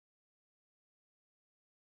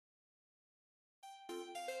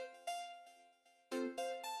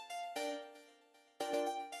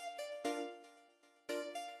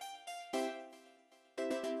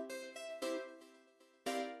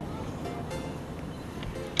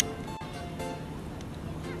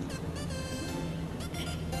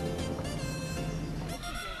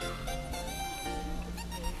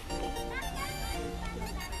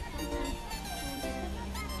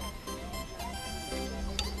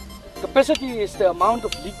Capacity is the amount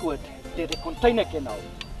of liquid that a container can hold.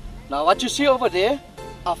 Now what you see over there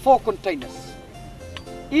are 4 containers.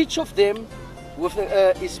 Each of them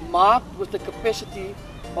is marked with the capacity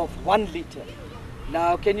of 1 liter.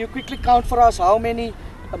 Now can you quickly count for us how many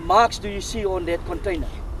marks do you see on that container?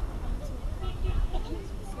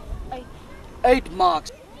 8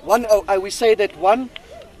 marks. We say that one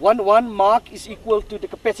mark is equal to the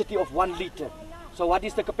capacity of 1 liter. So what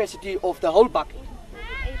is the capacity of the whole bucket?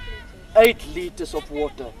 8 liters of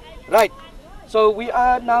water. Right. So we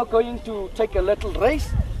are now going to take a little race,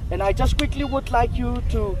 and I just quickly would like you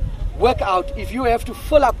to work out if you have to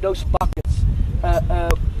fill up those buckets.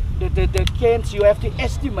 The cans you have to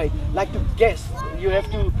estimate, like to guess. You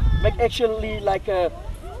have to make actually like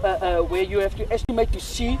where you have to estimate to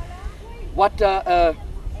see what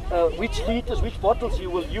which liters, which bottles you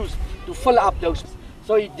will use to fill up those.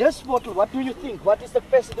 So in this bottle, what do you think? What is the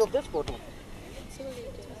capacity of this bottle? 2 liters.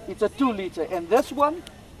 It's a 2 liter. And this one?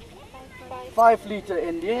 5 liter.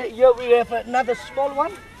 And here we have another small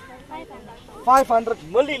one? 500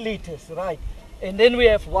 milliliters, right. And then we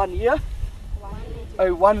have one here,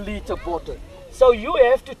 a 1 liter bottle. So you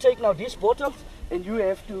have to take now these bottles and you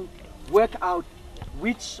have to work out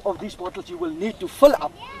which of these bottles you will need to fill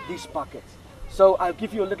up these buckets. So I'll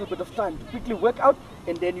give you a little bit of time to quickly work out,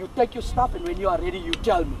 and then you take your stuff, and when you are ready you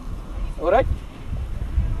tell me. Alright?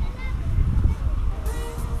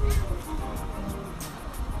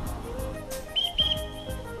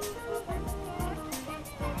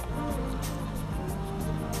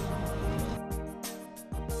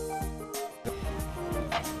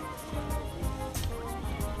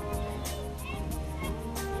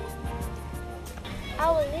 I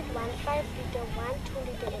will need 1 5 liter, 1 2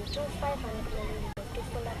 liter, and 2 500 milliliter to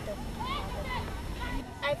fill up the bottle.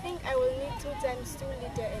 I think I will need 2 times 2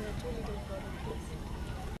 liter and a 2 liter bottle, please.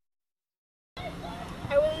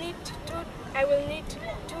 I will need 2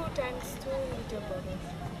 times 2 liter bottles.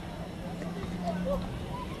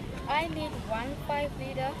 I need 1 5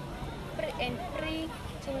 liter and 3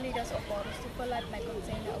 2 liters of bottles to fill up my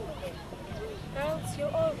container over there. Girls, you're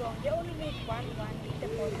all wrong. You only need 1 liter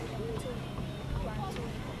bottle and 2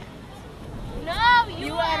 No,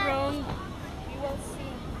 you are wrong. You will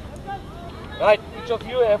see. Right, each of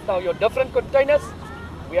you have now your different containers.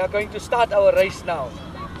 We are going to start our race now.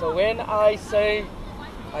 So when I say,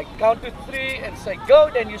 I count to 3 and say go,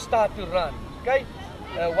 then you start to run. Okay?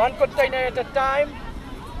 1 container at a time.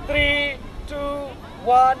 3, 2,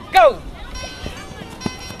 1, go!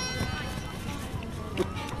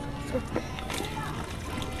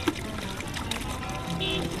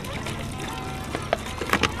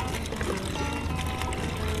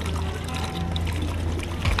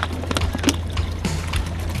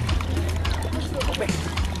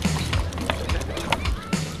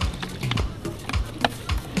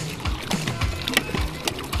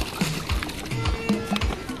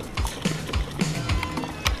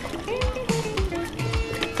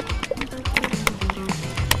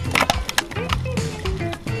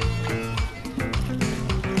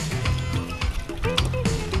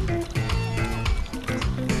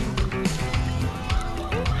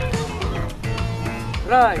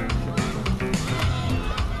 Right.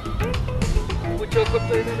 Put your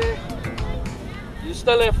container there. You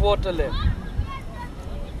still have water left.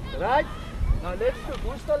 Right? Now let's do.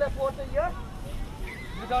 Who still have water here?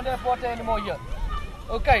 You don't have water anymore here.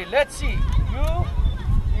 Okay, let's see.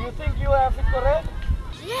 You think you have it correct?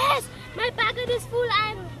 Yes! My bucket is full.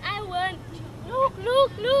 I won.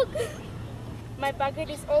 Look. My bucket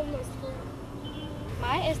is almost full.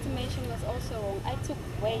 My estimation was also wrong. I took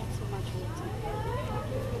way too much water.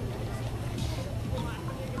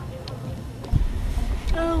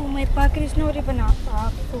 Oh, my bucket is not even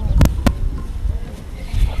half full.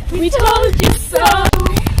 We told you so!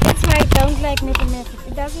 That's why I don't like mathematics.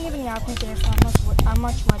 It doesn't even help me guess how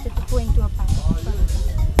much water to pour into a bucket.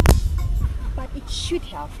 But it should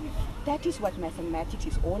help you. That is what mathematics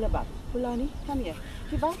is all about. Pulani, come here.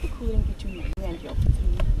 Divide the cooling between you and your 3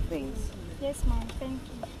 friends. Yes, Mom. Thank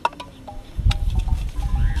you.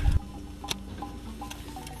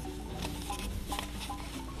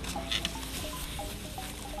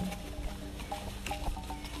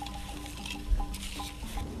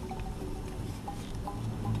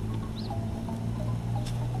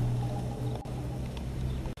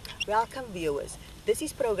 Welcome viewers. This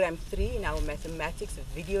is program 3 in our mathematics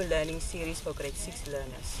video learning series for grade 6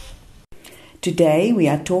 learners. Today we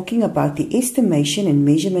are talking about the estimation and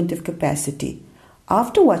measurement of capacity.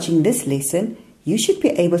 After watching this lesson, you should be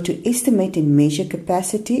able to estimate and measure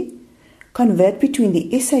capacity, convert between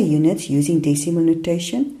the SI units using decimal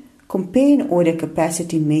notation, compare and order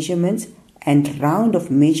capacity measurements, and round of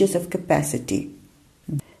measures of capacity.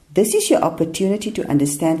 This is your opportunity to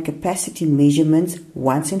understand capacity measurements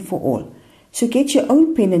once and for all. So get your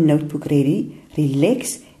own pen and notebook ready,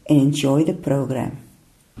 relax and enjoy the program.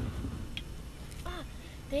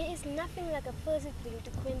 There is nothing like a fuzzy drink to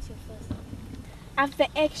quench your thirst. After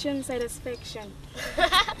action, satisfaction.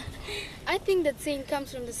 I think that saying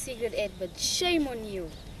comes from the cigarette ad, but shame on you.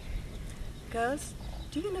 Girls,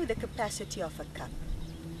 do you know the capacity of a cup?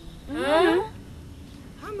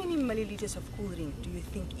 How many milliliters of cool drink do you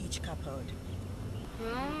think each cup holds?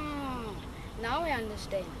 Now I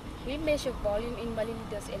understand. We measure volume in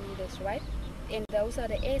milliliters and liters, right? And those are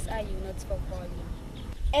the SI units for volume.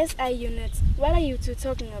 SI units. What are you two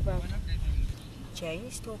talking about? Jane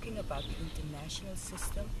is talking about the International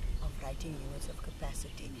System of Writing Units of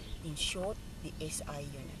Capacity, in short, the SI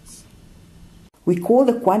units. We call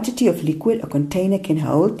the quantity of liquid a container can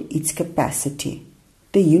hold its capacity.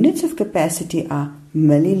 The units of capacity are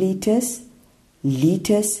milliliters,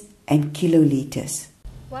 liters, and kiloliters.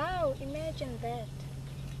 Wow, imagine that.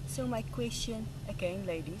 So my question, again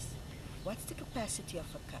ladies, what's the capacity of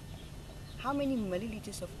a cup? How many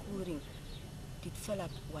milliliters of cool drink did fill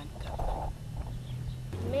up one cup?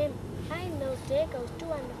 Ma'am, I know there goes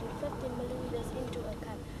 250 milliliters into a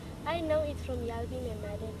cup. I know it from Yalvi, my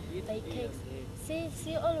mother, by cakes.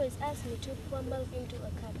 She always asked me to pour milk into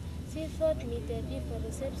a cup. She taught me that if a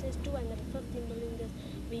recipe says 250 milliliters,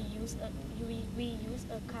 we use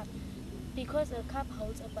a cup, because a cup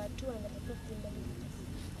holds about 250 milliliters.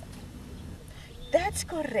 That's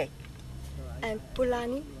correct. And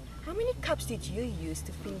Pulani, how many cups did you use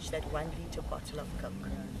to finish that 1 liter bottle of Coke?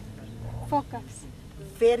 4 cups.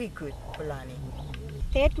 Very good, Pulani.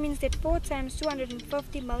 That means that 4 times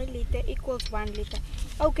 250 milliliter equals 1 liter.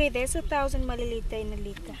 Okay, there's 1,000 milliliter in a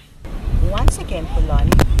liter. Once again,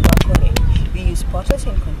 Pulani, you are correct. We use bottles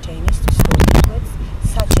and containers to store liquids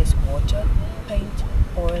such as water, paint,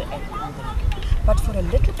 oil, and cool drink. But for a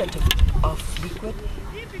little bit of liquid,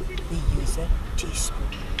 we use a teaspoon.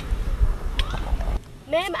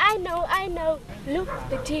 Ma'am, I know. Look,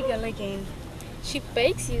 the tea girl again. She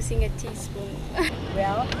bakes using a teaspoon.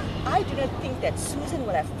 Well, I do not think that Susan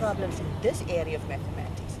will have problems in this area of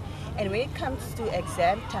mathematics. And when it comes to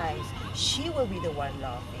exam times, she will be the one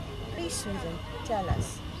laughing. Please, Susan, tell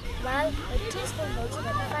us. Well, a teaspoon holds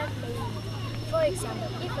about 5 milliliters. For example,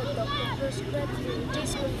 if a doctor prescribes you a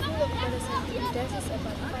teaspoonful of medicine, that is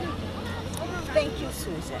about 5 milliliters. Thank you,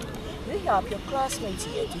 Susan. You help your classmates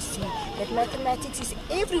here to see that mathematics is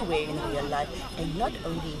everywhere in real life and not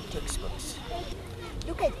only in textbooks.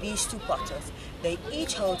 Look at these 2 bottles. They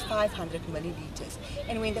each hold 500 milliliters.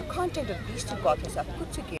 And when the content of these 2 bottles are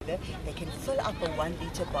put together, they can fill up a 1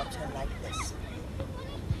 liter bottle like this.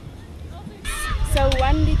 So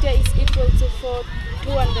 1 liter is equal to 4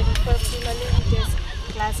 250 milliliters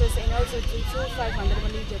glasses and also to 2 500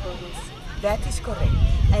 milliliter bottles. That is correct.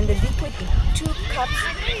 And the liquid in 2 cups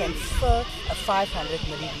can fill a 500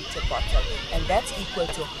 milliliter bottle. And that's equal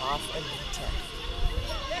to half a liter.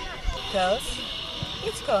 Girls,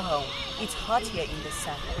 let's go home. It's hot here in the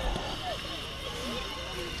sun.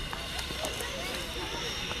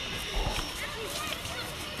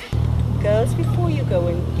 Girls, before you go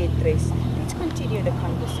and get dressed, let's continue the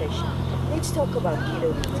conversation. Let's talk about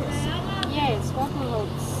kiloliters. Yes, what will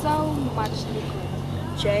hold so much liquid?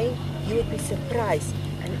 Jay, you would be surprised.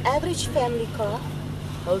 An average family car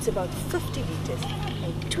holds about 50 liters,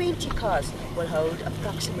 and 20 cars will hold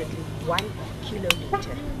approximately 1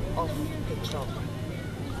 kiloliter of petrol.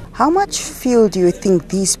 How much fuel do you think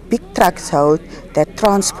these big trucks hold that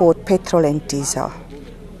transport petrol and diesel?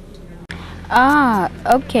 Ah,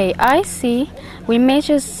 okay, I see. We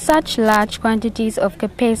measure such large quantities of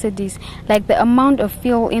capacities, like the amount of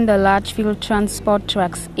fuel in the large fuel transport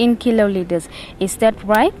trucks, in kiloliters. Is that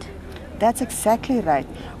right? That's exactly right.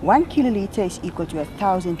 1 kiloliter is equal to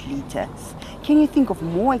 1,000 liters. Can you think of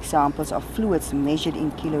more examples of fluids measured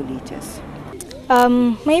in kiloliters?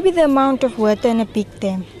 Maybe the amount of water in a big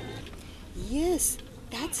dam. Yes,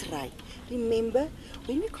 that's right. Remember,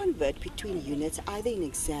 when we convert between units, either in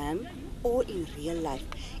exam or in real life,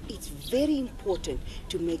 it's very important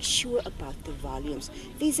to make sure about the volumes.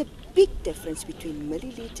 There's a big difference between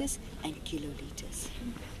milliliters and kiloliters.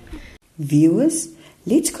 Viewers,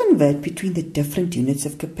 let's convert between the different units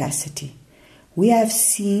of capacity. We have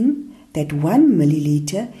seen that 1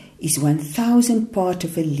 milliliter is 1,000 part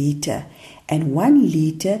of a liter, and 1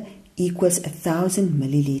 liter equals 1,000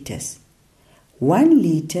 milliliters. 1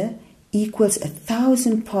 liter equals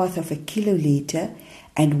 1,000 part of a kiloliter,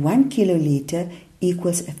 and 1 kiloliter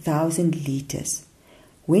equals 1,000 liters.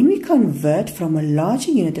 When we convert from a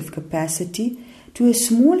larger unit of capacity To a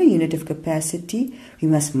smaller unit of capacity, we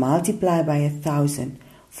must multiply by 1,000.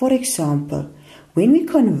 For example, when we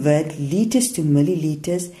convert liters to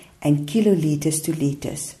milliliters and kiloliters to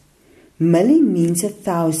liters. Milli means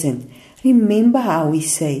 1,000. Remember how we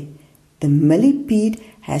say, the millipede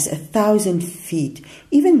has 1,000 feet,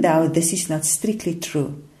 even though this is not strictly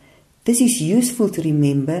true. This is useful to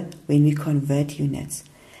remember when we convert units.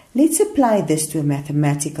 Let's apply this to a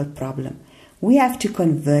mathematical problem. We have to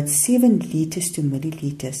convert 7 liters to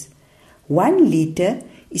milliliters. 1 liter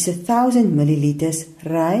is 1,000 milliliters,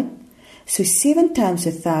 right? So 7 times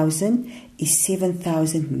 1,000 is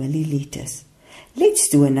 7,000 milliliters. Let's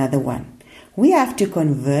do another one. We have to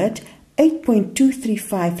convert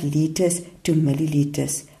 8.235 liters to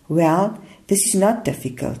milliliters. Well, this is not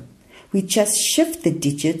difficult. We just shift the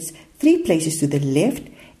digits 3 places to the left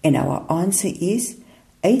and our answer is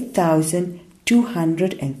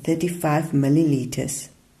 8,235 milliliters.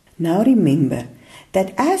 Now remember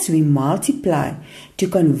that as we multiply to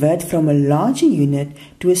convert from a larger unit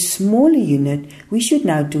to a smaller unit, we should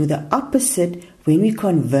now do the opposite when we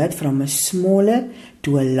convert from a smaller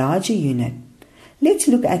to a larger unit. Let's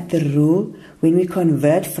look at the rule when we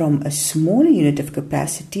convert from a smaller unit of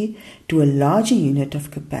capacity to a larger unit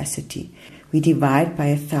of capacity. We divide by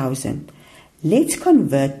 1,000. Let's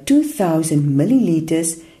convert 2,000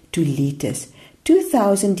 milliliters to liters.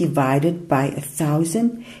 2,000 divided by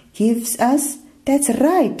 1,000 gives us, that's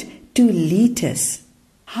right, 2 liters.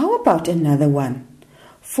 How about another one?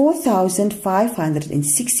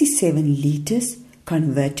 4,567 liters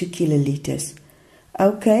convert to kiloliters.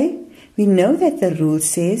 Okay, we know that the rule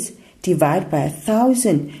says divide by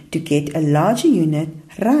 1,000 to get a larger unit,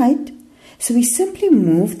 right? So we simply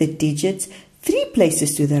move the digits 3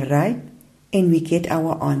 places to the right and we get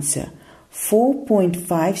our answer,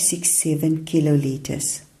 4.567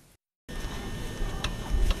 kiloliters.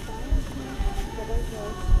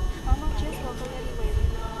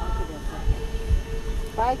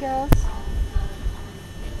 Bye, girls.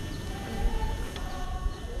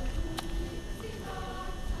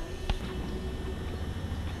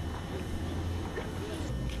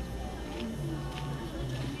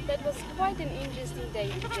 That was quite an interesting day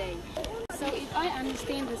today. So if I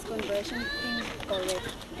understand this conversion thing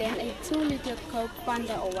correct, then a 2-liter Coke,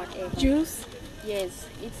 Fanta or whatever. Juice? Yes,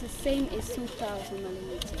 it's the same as 2,000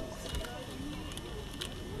 milliliters.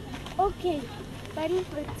 Okay, but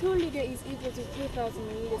if a 2 liter is equal to 2,000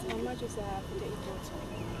 milliliters, how much is a half liter equal to?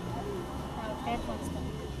 Now that one's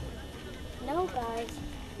done. No guys,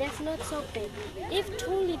 that's not so bad. If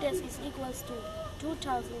 2 liters is equals to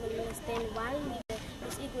 2,000 milliliters, then 1 liter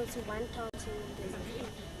is equal to 1,000 liters.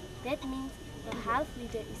 That means a half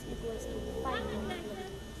liter is equals to 500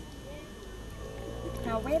 milliliters.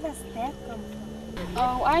 Now where does that come from?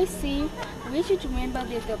 Oh, I see. We should remember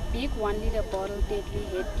that the big 1-liter bottle that we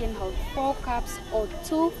had can hold 4 cups or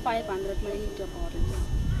 2 500 milliliter bottles.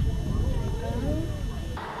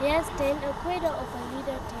 Yes, then a quarter of a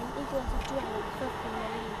liter then equals to 250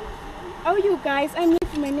 milliliters. Oh, you guys, I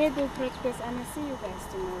need my neighbor breakfast and I'll see you guys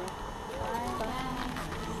tomorrow. Bye.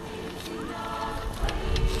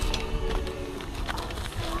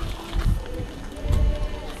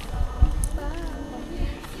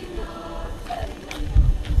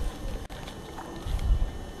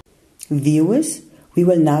 Viewers, we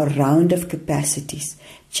will now round off capacities.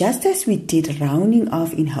 Just as we did rounding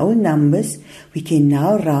off in whole numbers, we can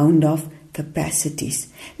now round off capacities.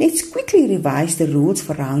 Let's quickly revise the rules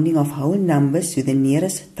for rounding off whole numbers to the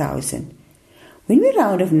nearest 1,000. When we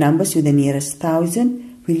round off numbers to the nearest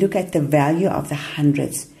 1,000, we look at the value of the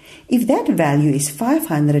hundreds. If that value is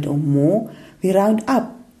 500 or more, we round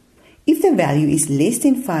up. If the value is less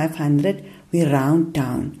than 500, we round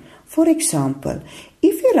down. For example,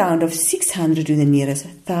 if we round off 600 to the nearest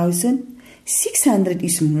 1,000, 600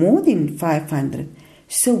 is more than 500,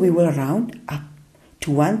 so we will round up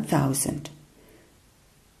to 1,000.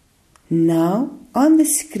 Now, on the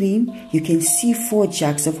screen, you can see 4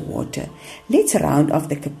 jugs of water. Let's round off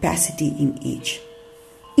the capacity in each.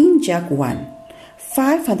 In jug 1,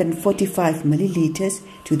 545 milliliters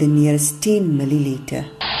to the nearest 10 milliliter.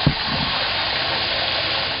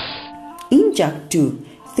 In jug 2,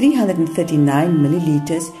 339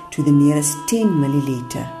 milliliters to the nearest 10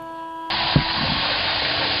 milliliter.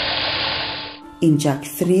 In jug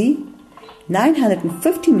 3,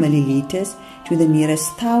 950 milliliters to the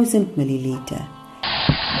nearest 1000 milliliter.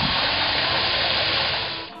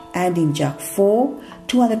 And in jug 4,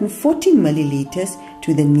 240 milliliters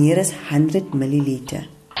to the nearest 100 milliliter.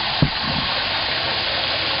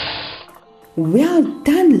 Well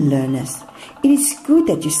done, learners! It is good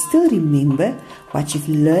that you still remember what you've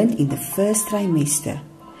learned in the first trimester.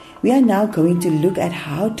 We are now going to look at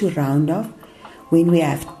how to round off when we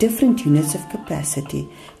have different units of capacity.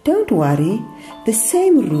 Don't worry, the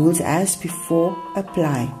same rules as before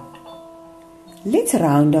apply. Let's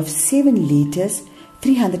round off 7 liters,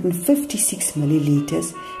 356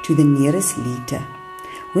 milliliters to the nearest liter.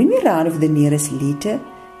 When we round off the nearest liter,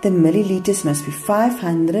 the milliliters must be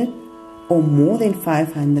 500 or more than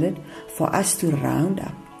 500 for us to round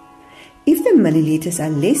up. If the milliliters are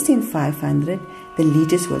less than 500, the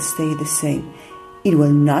liters will stay the same. It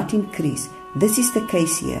will not increase. This is the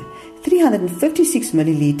case here. 356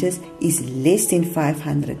 milliliters is less than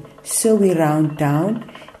 500. So we round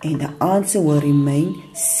down and the answer will remain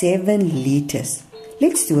 7 liters.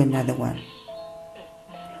 Let's do another one.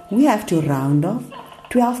 We have to round off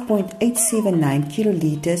 12.879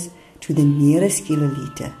 kiloliters to the nearest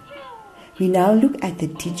kiloliter. We now look at the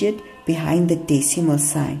digit behind the decimal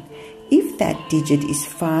sign. If that digit is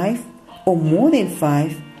 5 or more than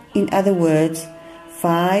 5, in other words,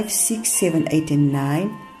 5, 6, 7, 8 and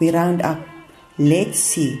 9, we round up. Let's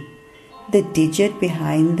see. The digit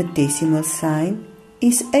behind the decimal sign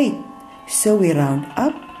is 8. So we round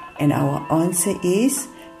up and our answer is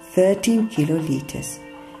 13 kiloliters.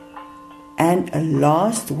 And a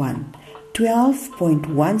last one,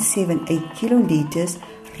 12.178 kiloliters,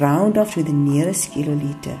 round off to the nearest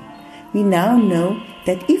kiloliter. We now know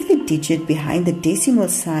that if the digit behind the decimal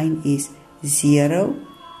sign is 0,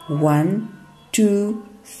 1, 2,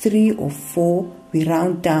 3 or 4, we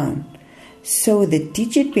round down. So the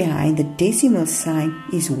digit behind the decimal sign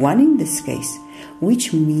is 1 in this case,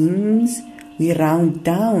 which means we round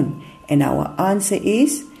down and our answer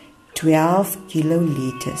is 12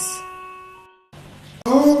 kiloliters.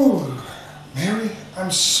 Oh, Mary, I'm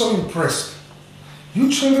so impressed. You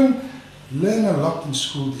children learn a lot in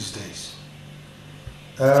school these days.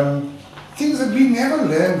 Things that we never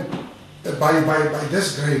learned by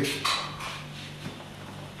this grade,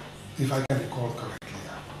 if I can recall correctly.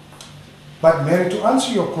 But Mary, to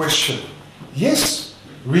answer your question, yes,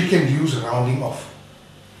 we can use rounding off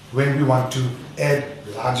when we want to add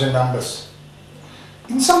larger numbers.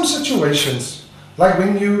 In some situations, like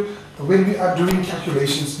when we are doing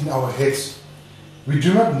calculations in our heads, we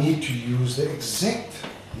do not need to use the exact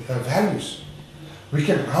values. We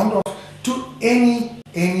can round off to any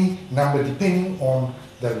number depending on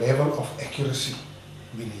the level of accuracy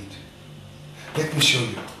we need. Let me show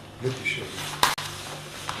you.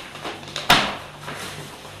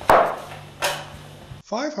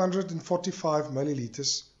 545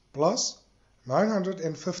 milliliters plus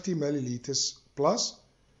 950 milliliters plus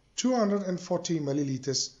 240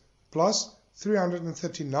 milliliters plus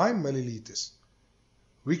 339 milliliters.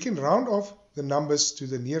 We can round off the numbers to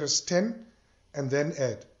the nearest 10 and then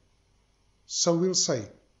add. So we'll say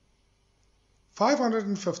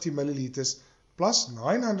 550 milliliters plus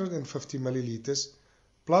 950 milliliters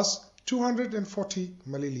plus 240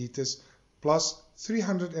 milliliters plus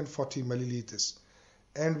 340 milliliters.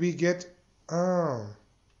 And we get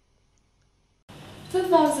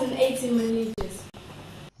 2080 milliliters.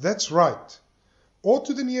 That's right. Or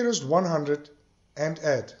to the nearest 100 and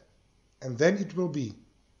add. And then it will be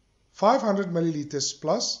 500 milliliters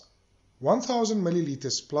plus 1000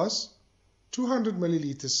 milliliters plus 200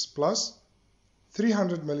 milliliters plus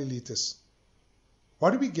 300 milliliters.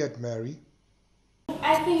 What do we get, Mary?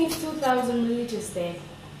 I think it's 2000 milliliters there.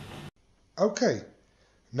 Okay.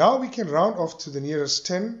 Now we can round off to the nearest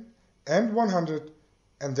 10 and 100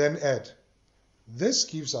 and then add. This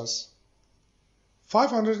gives us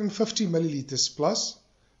 550 milliliters plus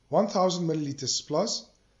 1000 milliliters plus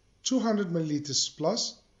 200 milliliters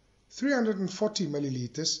plus 340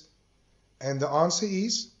 milliliters, and the answer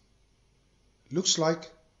is, looks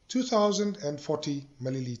like 2040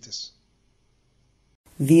 milliliters.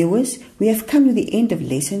 Viewers, we have come to the end of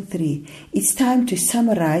lesson 3. It's time to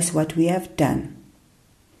summarize what we have done.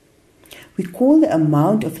 We call the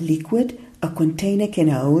amount of liquid a container can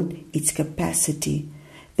hold its capacity.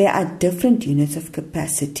 There are different units of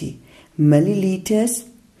capacity: milliliters,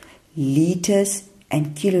 liters,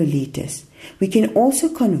 and kiloliters. We can also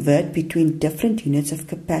convert between different units of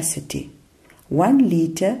capacity. 1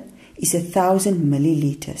 liter is 1000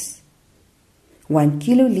 milliliters. 1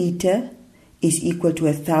 kiloliter is equal to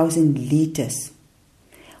 1000 liters.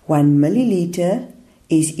 1 milliliter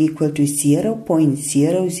is equal to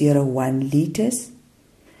 0.001 liters.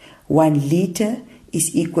 1 liter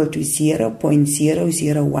is equal to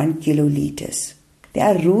 0.001 kiloliters. There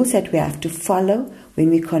are rules that we have to follow when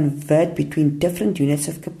we convert between different units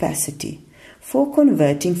of capacity. For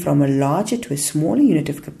converting from a larger to a smaller unit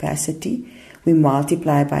of capacity, we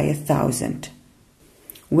multiply by 1000.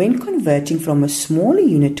 When converting from a smaller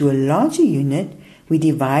unit to a larger unit, we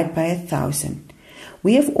divide by 1,000.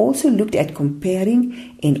 We have also looked at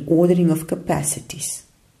comparing and ordering of capacities.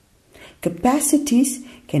 Capacities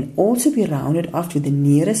can also be rounded off to the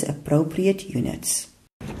nearest appropriate units.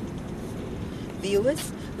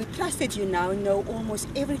 Viewers, we trust that you now know almost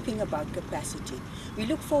everything about capacity. We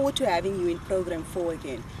look forward to having you in Program 4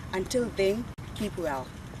 again. Until then, keep well.